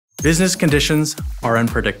Business conditions are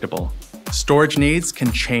unpredictable. Storage needs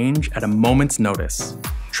can change at a moment's notice.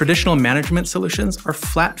 Traditional management solutions are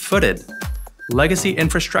flat-footed. Legacy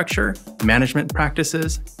infrastructure, management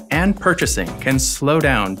practices, and purchasing can slow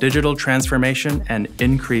down digital transformation and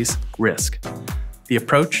increase risk. The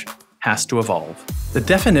approach has to evolve. The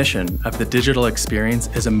definition of the digital experience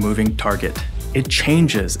is a moving target. It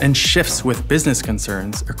changes and shifts with business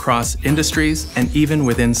concerns across industries and even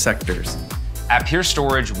within sectors. At Pure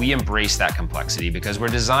Storage, we embrace that complexity because we're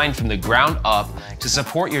designed from the ground up to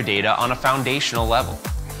support your data on a foundational level.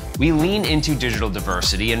 We lean into digital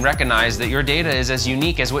diversity and recognize that your data is as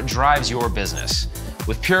unique as what drives your business.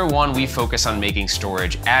 With Pure1, we focus on making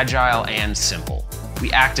storage agile and simple.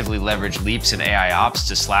 We actively leverage leaps in AIOps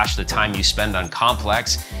to slash the time you spend on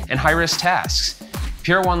complex and high-risk tasks.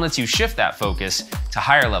 Pure1 lets you shift that focus to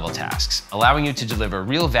higher-level tasks, allowing you to deliver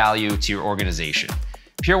real value to your organization.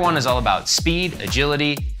 Pure1 is all about speed,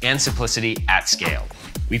 agility, and simplicity at scale.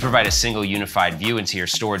 We provide a single unified view into your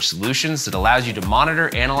storage solutions that allows you to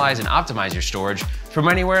monitor, analyze, and optimize your storage from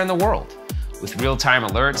anywhere in the world, with real-time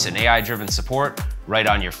alerts and AI-driven support right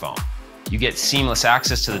on your phone. You get seamless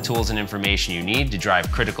access to the tools and information you need to drive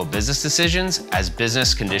critical business decisions as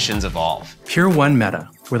business conditions evolve. Pure1 Meta,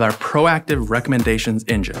 with our proactive recommendations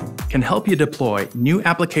engine, can help you deploy new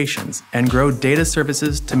applications and grow data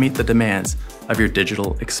services to meet the demands of your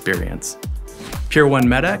digital experience. Pure1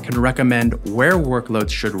 Meta can recommend where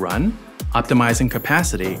workloads should run, optimizing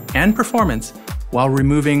capacity and performance while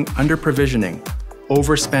removing under-provisioning,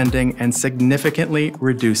 overspending, and significantly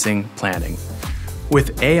reducing planning.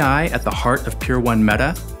 With AI at the heart of Pure1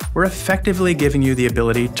 Meta, we're effectively giving you the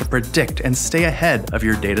ability to predict and stay ahead of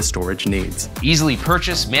your data storage needs. Easily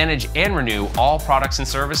purchase, manage, and renew all products and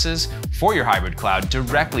services for your hybrid cloud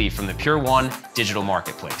directly from the Pure1 digital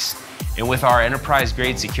marketplace. And with our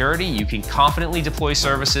enterprise-grade security, you can confidently deploy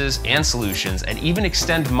services and solutions and even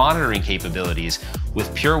extend monitoring capabilities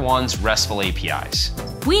with Pure1's RESTful APIs.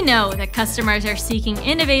 We know that customers are seeking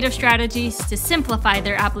innovative strategies to simplify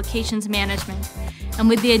their applications management. And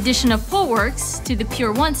with the addition of Portworx to the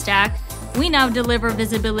Pure1 stack, we now deliver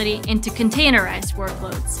visibility into containerized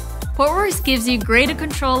workloads. Portworx gives you greater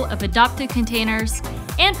control of adopted containers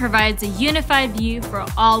and provides a unified view for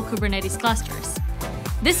all Kubernetes clusters.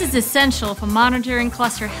 This is essential for monitoring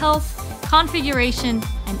cluster health, configuration,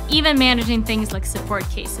 and even managing things like support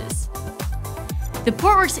cases. The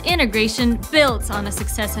Portworx integration builds on the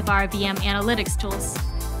success of our VM analytics tools,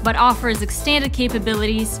 but offers extended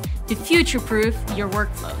capabilities to future-proof your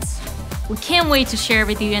workflows. We can't wait to share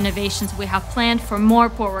with you innovations we have planned for more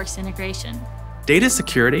Portworx integration. Data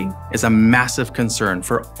security is a massive concern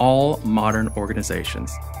for all modern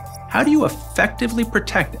organizations. How do you effectively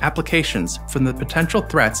protect applications from the potential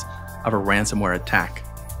threats of a ransomware attack?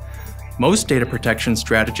 Most data protection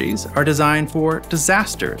strategies are designed for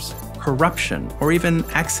disasters, corruption, or even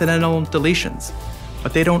accidental deletions,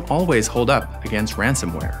 but they don't always hold up against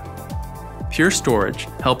ransomware. Pure Storage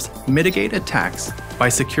helps mitigate attacks by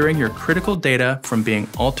securing your critical data from being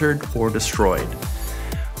altered or destroyed.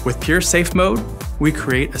 With Pure Safe Mode, we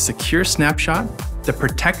create a secure snapshot that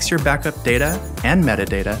protects your backup data and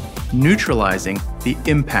metadata, neutralizing the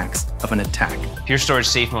impacts of an attack. Pure Storage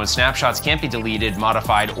Safe Mode snapshots can't be deleted,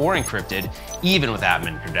 modified, or encrypted, even with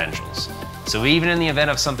admin credentials. So even in the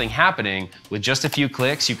event of something happening, with just a few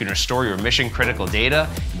clicks, you can restore your mission-critical data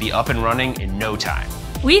and be up and running in no time.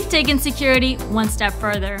 We've taken security one step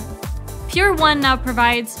further. Pure1 now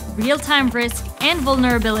provides real-time risk and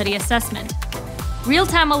vulnerability assessment.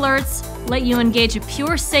 Real-time alerts let you engage a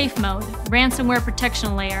Pure Safe Mode ransomware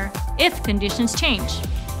protection layer if conditions change.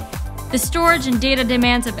 The storage and data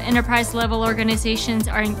demands of enterprise-level organizations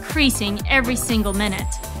are increasing every single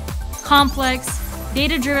minute. Complex,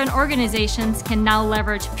 data-driven organizations can now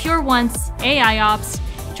leverage Pure1's AIOps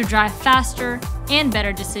to drive faster and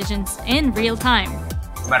better decisions in real time.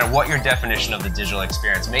 No matter what your definition of the digital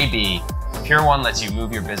experience may be, Pure1 lets you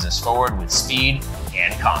move your business forward with speed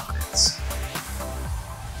and confidence.